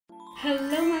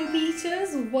Hello my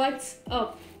peaches, what's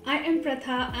up? I am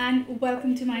Pratha and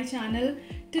welcome to my channel.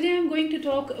 Today I'm going to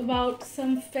talk about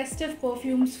some festive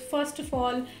perfumes. First of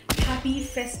all, happy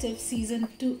festive season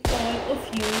to all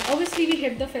of you. Obviously we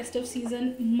hit the festive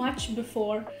season much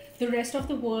before the rest of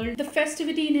the world. The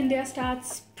festivity in India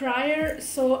starts prior,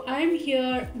 so I'm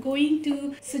here going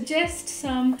to suggest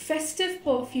some festive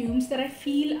perfumes that I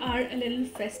feel are a little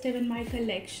festive in my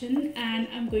collection, and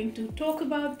I'm going to talk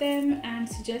about them and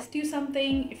suggest you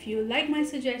something. If you like my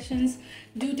suggestions,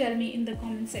 do tell me in the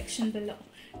comment section below.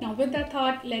 Now with that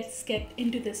thought, let's get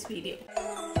into this video.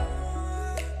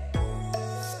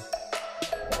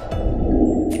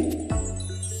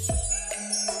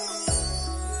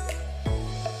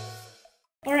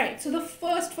 Alright, so the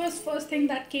first thing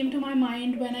that came to my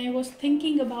mind when I was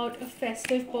thinking about a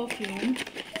festive perfume,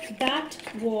 that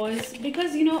was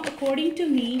because, according to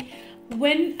me,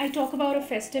 when I talk about a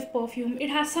festive perfume, it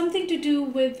has something to do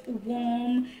with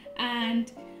warm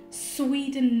and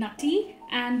sweet and nutty.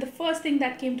 And the first thing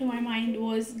that came to my mind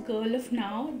was Girl of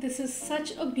Now. This is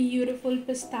such a beautiful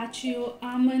pistachio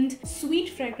almond sweet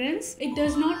fragrance. It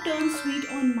does not turn sweet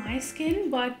on my skin,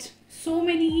 but so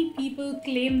many people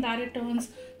claim that it turns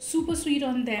super sweet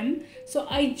on them, so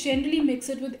I generally mix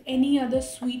it with any other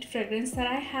sweet fragrance that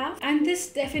I have, and this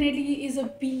definitely is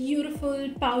a beautiful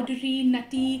powdery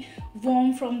nutty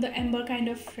warm from the ember kind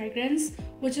of fragrance,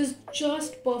 which is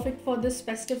just perfect for this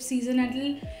festive season, and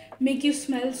it'll make you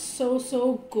smell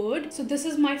so good. So this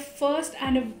is my first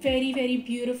and a very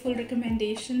beautiful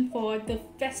recommendation for the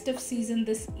festive season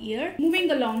this year. Moving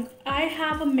along, I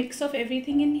have a mix of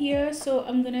everything in here, so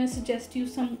I'm gonna suggest you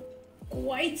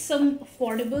quite some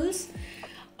affordables.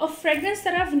 A fragrance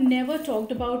that I've never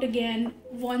talked about again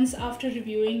once after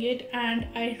reviewing it, and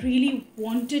I really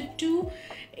wanted to,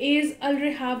 is Al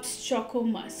Rehab's Choco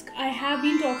Musk. I have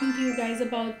been talking to you guys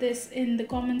about this in the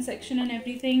comment section and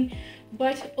everything,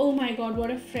 but oh my god,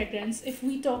 what a fragrance. If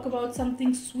we talk about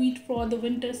something sweet for the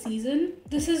winter season,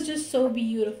 this is just so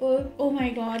beautiful. Oh my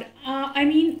god. I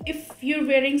mean, if you're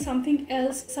wearing something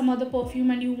else, some other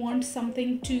perfume, and you want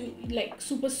something to like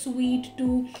super sweet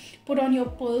to put on your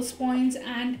pulse points,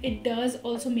 and it does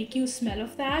also make you smell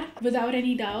of that without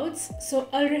any doubts, so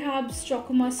Al Rehab's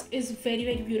Choco Musk is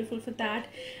very beautiful for that.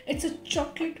 It's a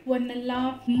chocolate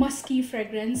vanilla musky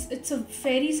fragrance. It's a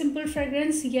very simple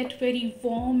fragrance, yet very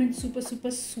warm and super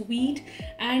sweet,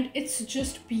 and it's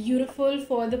just beautiful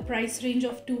for the price range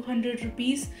of 200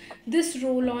 rupees. This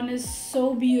roll-on is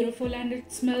so beautiful and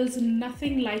it smells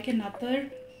nothing like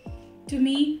another. To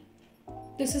me,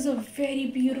 this is a very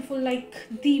beautiful, like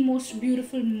the most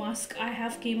beautiful musk I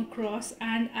have came across,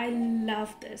 and I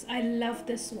love this. I love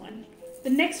this one.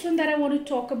 The next one that I want to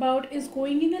talk about is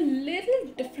going in a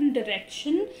little different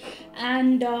direction,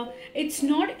 and it's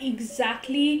not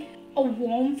exactly a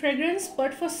warm fragrance,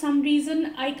 but for some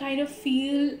reason I kind of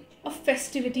feel a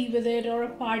festivity with it, or a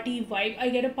party vibe. I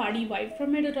get a party vibe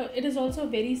from it. It is also a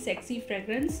very sexy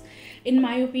fragrance in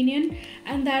my opinion,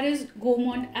 and that is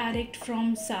Gaumont Addict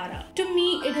from Zara. To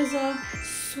me, it is a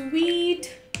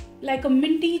sweet, like a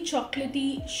minty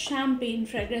chocolatey champagne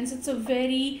fragrance. It's a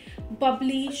very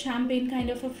bubbly champagne kind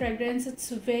of a fragrance. It's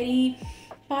very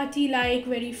party like,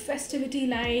 very festivity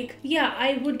like. Yeah,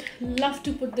 I would love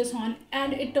to put this on,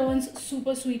 and it turns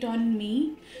super sweet on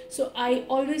me, so I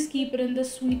always keep it in the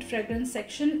sweet fragrance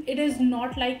section. It is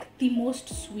not like the most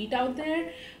sweet out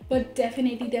there, but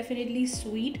definitely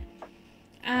sweet,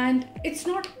 and it's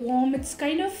not warm. It's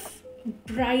kind of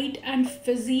bright and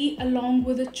fizzy along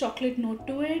with a chocolate note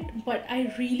to it, but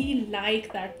I really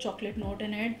like that chocolate note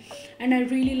in it, and I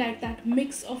really like that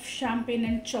mix of champagne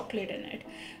and chocolate in it.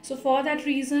 So for that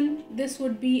reason, this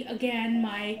would be again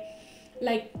my,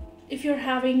 like, if you're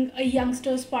having a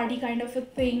youngsters party kind of a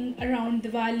thing around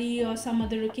Diwali or some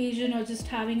other occasion, or just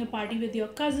having a party with your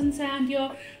cousins and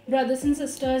your brothers and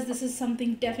sisters, this is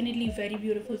something definitely very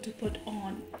beautiful to put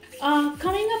on.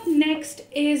 Coming up next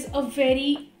is a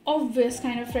very obvious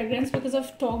kind of fragrance, because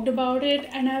I've talked about it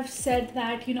and I've said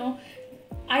that,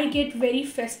 I get very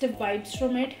festive vibes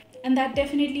from it, and that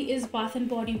definitely is Bath &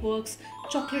 Body Works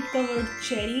Chocolate Covered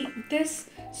Cherry. This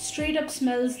straight up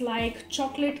smells like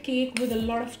chocolate cake with a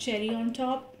lot of cherry on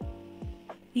top.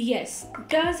 Yes,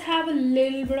 does have a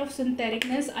little bit of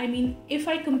syntheticness. I mean, if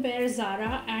I compare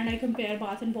Zara and I compare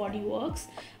Bath & Body Works,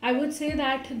 I would say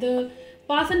that the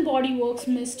Bath & Body Works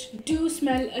mist do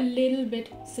smell a little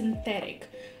bit synthetic.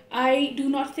 I do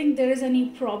not think there is any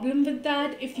problem with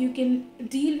that if you can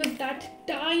deal with that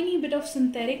tiny bit of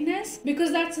syntheticness,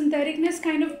 because that syntheticness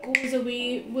kind of goes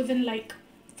away within like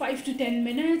 5 to 10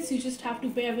 minutes. You just have to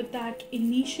bear with that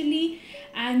initially,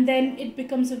 and then it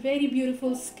becomes a very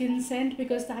beautiful skin scent,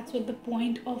 because that's what the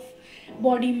point of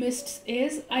body mists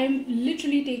is. I am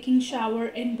literally taking shower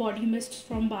in body mists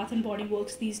from Bath and Body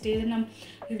Works these days, and I'm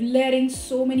layering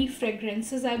so many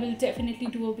fragrances. I will definitely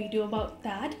do a video about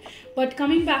that. But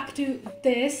coming back to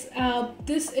this,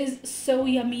 this is so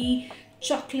yummy,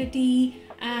 chocolatey,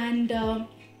 and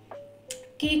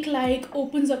cake-like,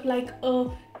 opens up like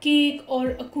a cake or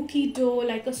a cookie dough,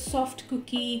 like a soft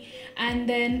cookie, and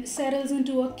then settles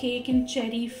into a cake and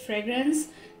cherry fragrance.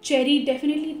 Cherry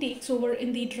definitely takes over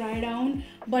in the dry down,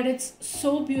 but it's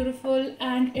so beautiful,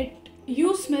 and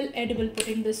you smell edible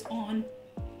putting this on.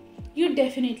 You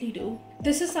definitely do.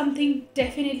 This is something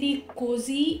definitely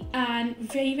cozy and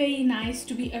very, very nice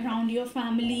to be around your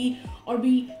family,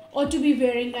 or to be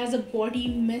wearing as a body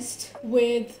mist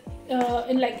with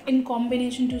in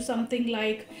combination to something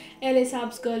like LA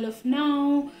Saab's Girl of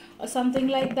Now or something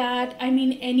like that. I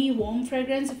mean, any warm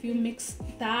fragrance, if you mix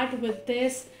that with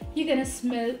this, you're gonna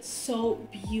smell so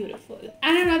beautiful.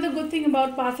 And another good thing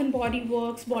about Bath and Body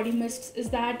Works body mists is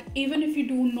that even if you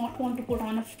do not want to put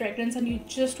on a fragrance and you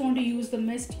just want to use the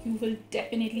mist, you will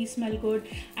definitely smell good,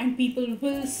 and people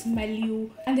will smell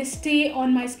you, and they stay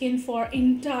on my skin for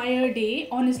entire day.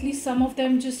 Honestly, some of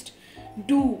them just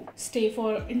do stay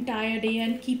for entire day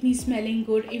and keep me smelling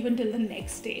good even till the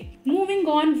next day. Moving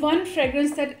on, one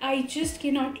fragrance that I just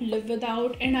cannot live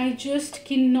without, and I just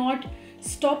cannot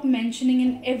stop mentioning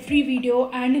in every video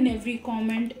and in every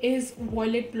comment, is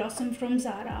Violet Blossom from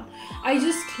Zara. I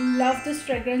just love this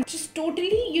fragrance. Just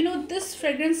totally, you know, this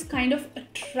fragrance kind of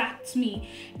attracts me.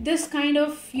 This kind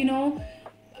of, you know,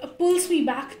 pulls me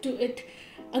back to it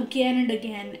again and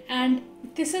again. And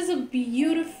this is a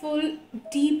beautiful,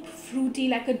 deep, fruity,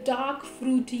 like a dark,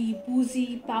 fruity,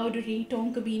 boozy, powdery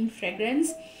tonka bean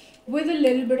fragrance with a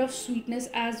little bit of sweetness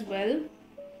as well.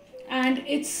 And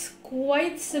it's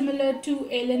quite similar to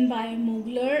Ellen by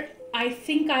Mugler. I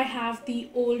think I have the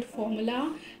old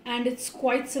formula, and it's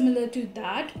quite similar to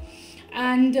that.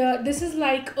 And this is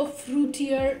like a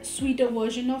fruitier, sweeter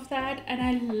version of that, and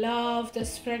I love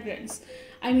this fragrance.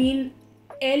 I mean,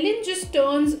 Ellen just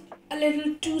turns a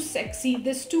little too sexy.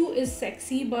 This too is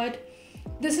sexy, but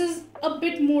this is a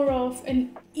bit more of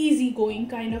an easygoing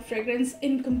kind of fragrance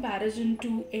in comparison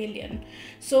to Alien.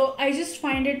 So I just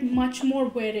find it much more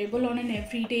wearable on an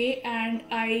everyday, and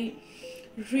I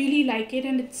really like it,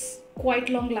 and it's quite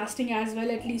long lasting as well.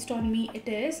 At least on me it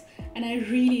is, and I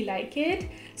really like it.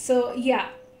 So yeah,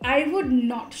 I would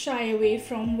not shy away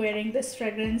from wearing this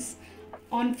fragrance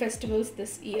on festivals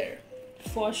this year,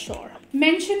 for sure.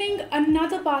 Mentioning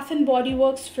another Bath and Body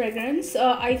Works fragrance,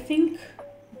 I think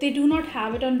they do not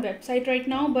have it on website right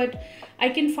now, but I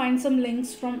can find some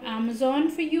links from Amazon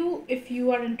for you if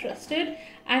you are interested,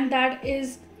 and that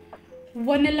is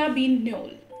Vanilla Bean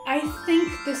Knoll. I think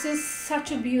this is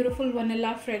such a beautiful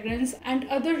vanilla fragrance, and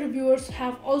other reviewers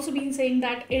have also been saying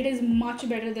that it is much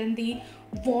better than the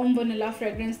warm vanilla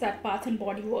fragrance that Bath and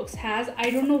Body Works has.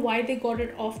 I don't know why they got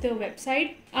it off their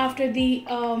website after the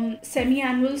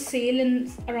semi-annual sale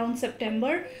in around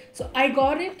September. So I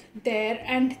got it there,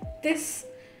 and this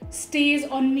stays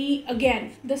on me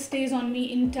again. This stays on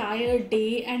me entire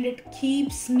day, and it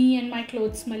keeps me and my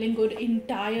clothes smelling good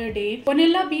entire day.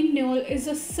 Vanilla Bean Knoll is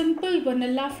a simple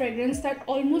vanilla fragrance that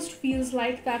almost feels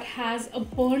like that has a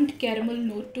burnt caramel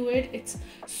note to it. It's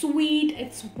sweet,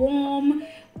 it's warm,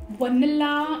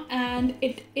 vanilla, and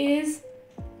it is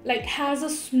like has a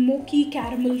smoky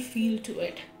caramel feel to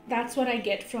it. That's what I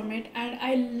get from it, and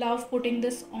I love putting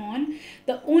this on.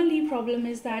 The only problem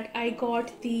is that I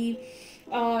got the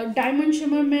diamond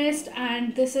shimmer mist,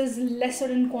 and this is lesser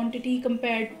in quantity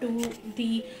compared to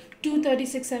the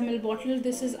 236 ml bottle.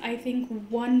 This is, I think,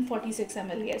 146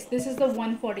 ml. Yes, this is the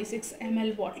 146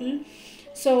 ml bottle.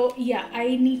 So yeah,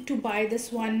 I need to buy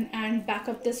this one and back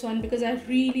up this one, because I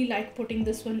really like putting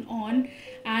this one on,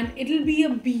 and it'll be a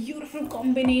beautiful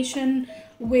combination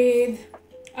with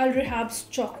Al Rehab's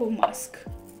Choco Musk.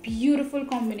 Beautiful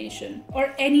combination,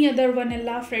 or any other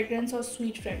vanilla fragrance or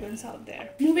sweet fragrance out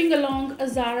there. Moving along, a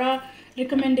Zara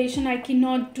recommendation I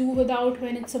cannot do without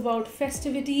when it's about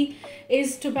festivity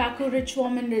is Tobacco Rich,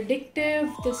 Warm and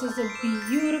Addictive. This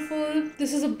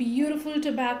is a beautiful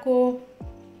tobacco,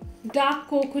 dark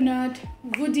coconut,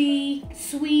 woody,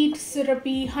 sweet,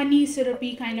 syrupy, honey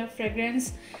syrupy kind of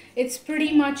fragrance. It's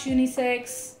pretty much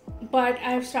unisex, but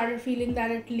I've started feeling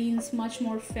that it leans much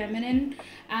more feminine,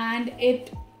 and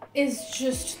it is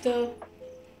just the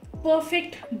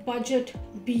perfect budget,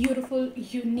 beautiful,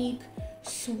 unique,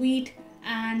 sweet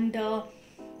and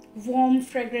warm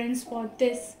fragrance for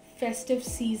this festive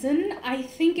season. I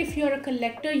think if you're a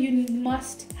collector, you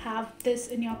must have this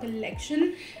in your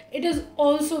collection. It is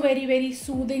also very, very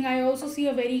soothing. I also see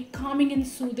a very calming and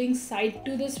soothing side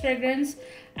to this fragrance.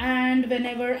 And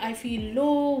whenever I feel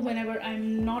low, whenever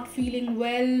I'm not feeling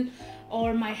well,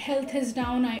 or my health is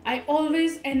down, I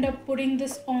always end up putting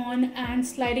this on and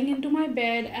sliding into my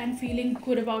bed and feeling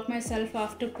good about myself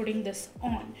after putting this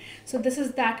on. So this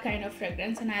is that kind of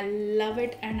fragrance and I love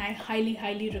it, and I highly,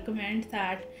 highly recommend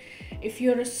that if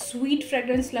you're a sweet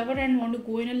fragrance lover and want to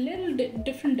go in a little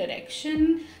different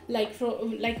direction, like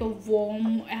a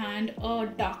warm and a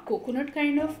dark coconut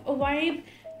kind of a vibe,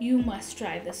 you must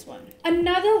try this one.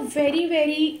 Another very,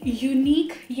 very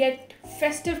unique yet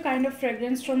festive kind of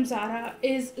fragrance from Zara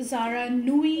is Zara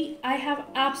Nui. I have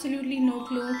absolutely no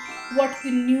clue what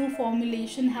the new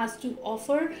formulation has to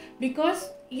offer, because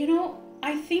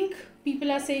I think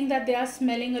people are saying that they are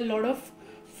smelling a lot of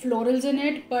florals in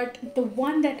it, but the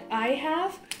one that I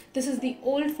have, this is the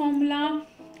old formula,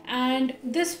 and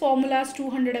this formula's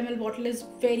 200 ml bottle is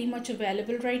very much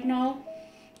available right now.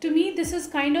 To me, this is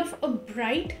kind of a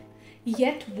bright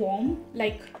yet warm,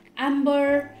 like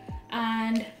amber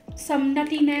and some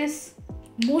nuttiness,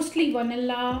 mostly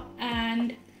vanilla,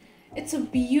 and it's a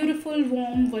beautiful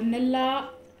warm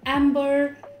vanilla,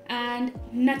 amber and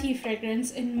nutty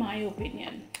fragrance in my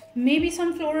opinion. Maybe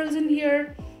some florals in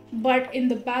here, but in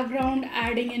the background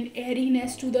adding an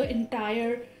airiness to the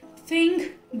entire thing.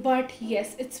 But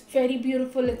yes, it's very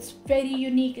beautiful, it's very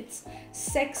unique, it's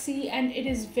sexy, and it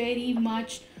is very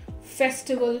much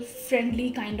festival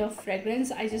friendly kind of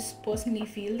fragrance. I just personally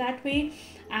feel that way,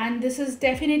 and this is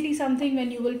definitely something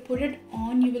when you will put it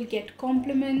on, you will get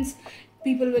compliments.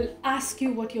 People will ask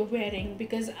you what you're wearing,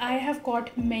 because I have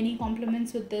got many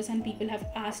compliments with this and people have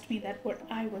asked me that what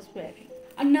I was wearing.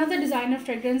 Another designer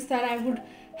fragrance that I would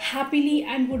happily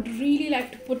and would really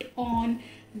like to put on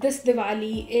this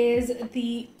Diwali is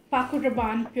the Paco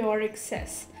Rabanne Pure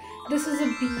Excess. This is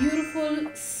a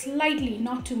beautiful, slightly,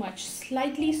 not too much,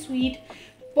 slightly sweet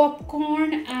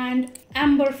popcorn and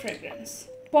amber fragrance.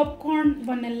 Popcorn,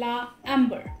 vanilla,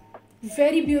 amber.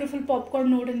 Very beautiful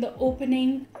popcorn note in the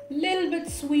opening, little bit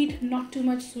sweet, not too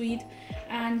much sweet,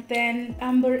 and then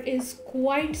amber is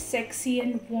quite sexy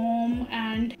and warm,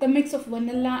 and the mix of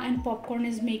vanilla and popcorn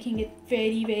is making it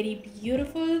very, very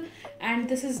beautiful. And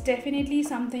this is definitely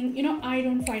something, I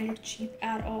don't find it cheap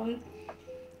at all.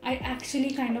 I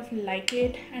actually kind of like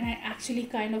it, and I actually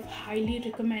kind of highly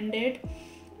recommend it.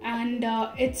 And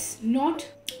it's not,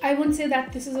 I won't say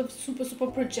that this is a super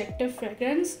projective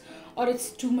fragrance or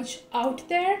it's too much out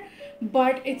there,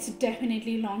 but it's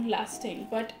definitely long lasting.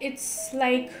 But it's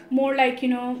like more like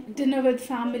dinner with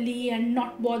family and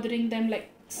not bothering them, like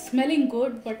smelling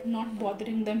good but not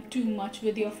bothering them too much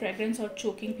with your fragrance or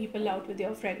choking people out with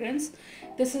your fragrance.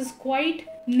 This is quite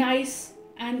nice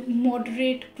and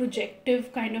moderate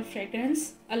projective kind of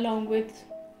fragrance along with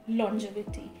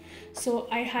longevity. So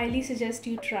I highly suggest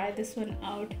you try this one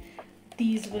out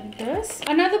these winters.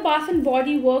 Another Bath and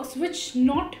Body Works which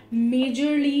not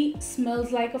majorly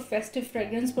smells like a festive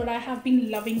fragrance, but I have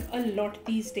been loving a lot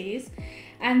these days,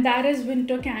 and that is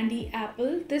Winter Candy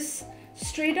Apple. This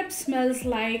straight up smells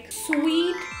like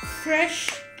sweet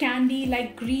fresh candy,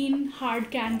 like green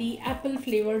hard candy, apple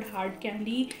flavored hard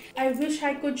candy. I wish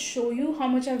I could show you how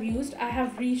much I've used. I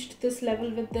have reached this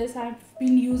level with this. I've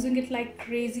been using it like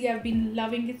crazy. I've been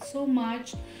loving it so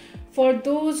much. For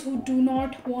those who do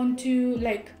not want to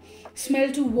like smell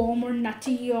too warm or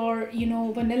nutty or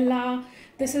vanilla,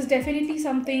 this is definitely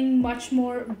something much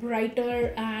more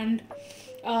brighter and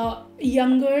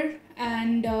younger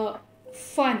and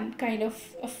fun kind of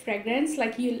a fragrance.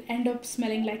 Like you'll end up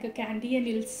smelling like a candy and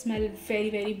you'll smell very,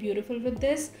 very beautiful with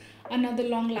this. Another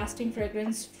long lasting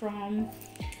fragrance from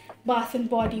Bath and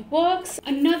Body Works.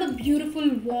 Another beautiful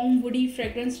warm woody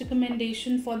fragrance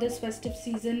recommendation for this festive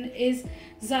season is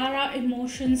Zara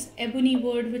Emotions Ebony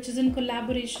Wood, which is in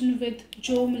collaboration with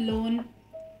Jo Malone.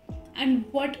 And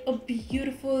what a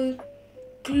beautiful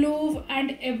clove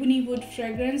and ebony wood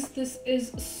fragrance. This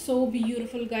is so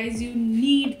beautiful, guys. You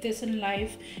need this in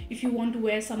life if you want to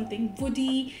wear something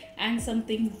woody and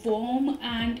something warm,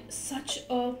 and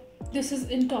this is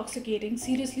intoxicating.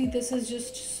 Seriously, this is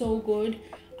just so good.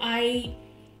 I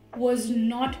was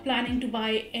not planning to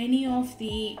buy any of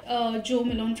the Jo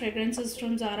Malone fragrances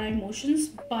from Zara Emotions,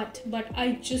 but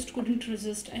I just couldn't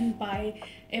resist and buy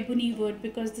Ebony Wood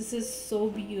because this is so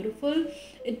beautiful.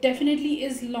 It definitely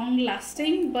is long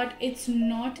lasting, but it's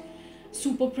not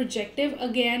super projective.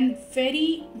 Again,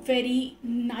 very, very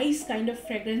nice kind of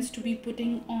fragrance to be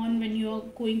putting on when you're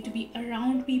going to be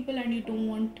around people and you don't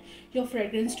want your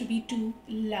fragrance to be too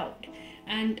loud.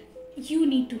 And you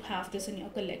need to have this in your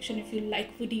collection if you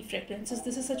like woody fragrances.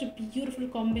 This is such a beautiful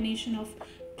combination of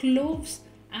cloves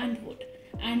and wood,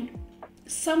 and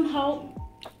somehow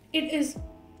it is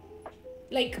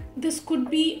like this could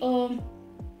be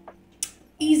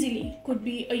easily could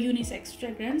be a unisex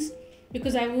fragrance,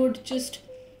 because I would just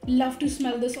love to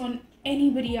smell this on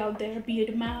anybody out there, be it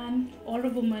a man or a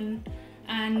woman.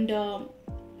 And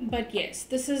but yes,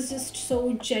 this is just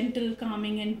so gentle,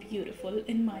 calming and beautiful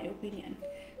in my opinion.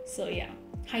 So yeah,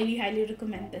 highly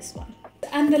recommend this one.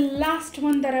 And the last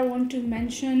one that I want to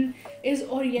mention is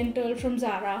Oriental from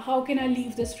Zara. How can I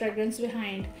leave this fragrance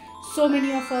behind? So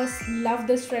many of us love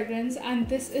this fragrance, and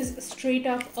this is straight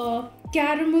up a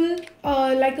caramel,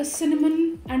 like a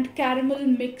cinnamon and caramel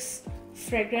mix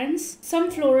fragrance.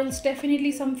 Some florals,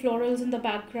 definitely some florals in the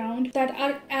background that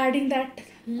are adding that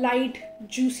light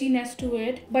juiciness to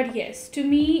it. But yes, to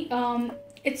me,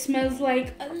 it smells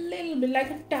like a little bit,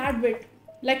 like a tad bit,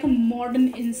 like a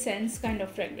modern incense kind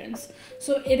of fragrance.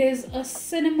 So it is a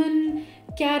cinnamon,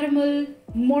 caramel,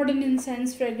 modern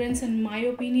incense fragrance in my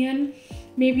opinion.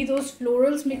 Maybe those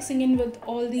florals mixing in with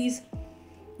all these,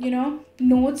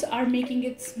 notes are making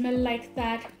it smell like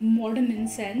that modern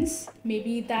incense.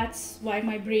 Maybe that's why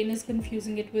my brain is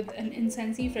confusing it with an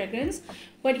incensey fragrance.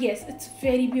 But yes, it's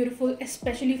very beautiful,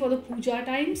 especially for the puja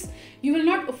times. You will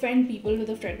not offend people with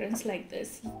a fragrance like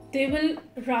this. They will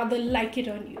rather like it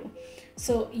on you.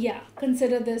 So yeah,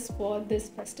 consider this for this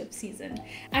festive season.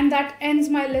 And that ends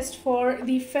my list for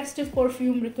the festive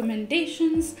perfume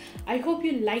recommendations. I hope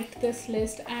you liked this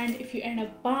list, and if you end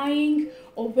up buying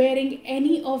or wearing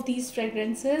any of these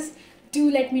fragrances, do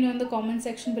let me know in the comment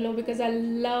section below, because I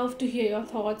love to hear your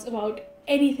thoughts about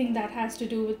anything that has to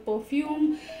do with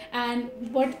perfume, and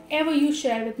whatever you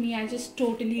share with me, I just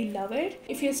totally love it.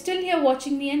 If you're still here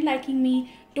watching me and liking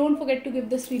me, don't forget to give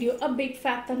this video a big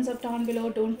fat thumbs up down below.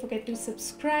 Don't forget to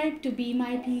subscribe to Be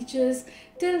My Peaches.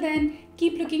 Till then,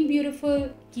 keep looking beautiful,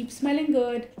 keep smelling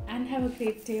good, and have a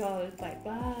great day all. Bye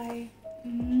bye.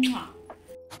 Mwah.